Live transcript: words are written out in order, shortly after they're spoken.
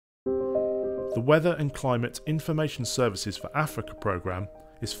The Weather and Climate Information Services for Africa programme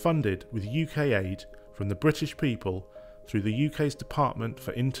is funded with UK aid from the British people through the UK's Department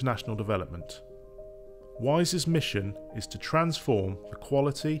for International Development. WISER's mission is to transform the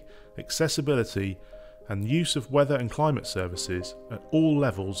quality, accessibility and use of weather and climate services at all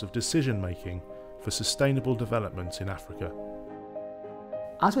levels of decision making for sustainable development in Africa.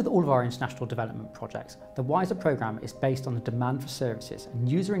 As with all of our international development projects, the WISER programme is based on the demand for services, and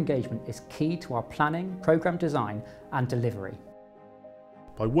user engagement is key to our planning, programme design and delivery.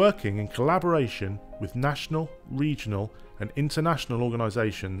 By working in collaboration with national, regional and international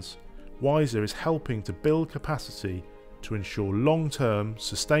organisations, WISER is helping to build capacity to ensure long-term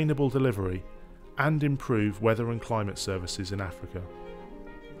sustainable delivery and improve weather and climate services in Africa.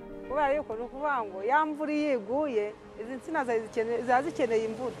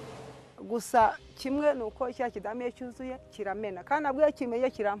 Gusa kimwe nuko cya kidamiye cyuzuye kiramena kandi nabwo kimenye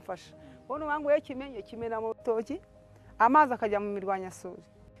kiramfasha ubona wangu kimenye kimena mu toki amazi akajya mu mirwanyasuri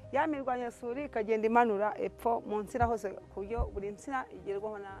ya mirwanyasuri ikagenda imanura epfo mu nsina hose kuyo buri nsina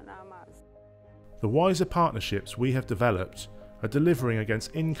igerwaho n'amazi. The WISER partnerships we have developed are delivering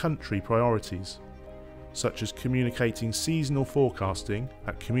against in-country priorities, such as communicating seasonal forecasting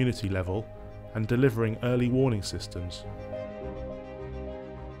at community level and delivering early warning systems.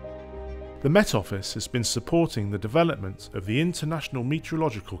 The Met Office has been supporting the development of the international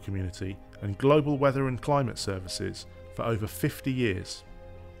meteorological community and global weather and climate services for over 50 years.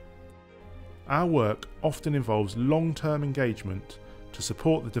 Our work often involves long-term engagement to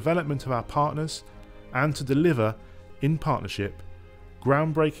support the development of our partners and to deliver, in partnership,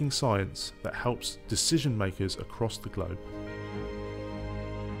 groundbreaking science that helps decision makers across the globe.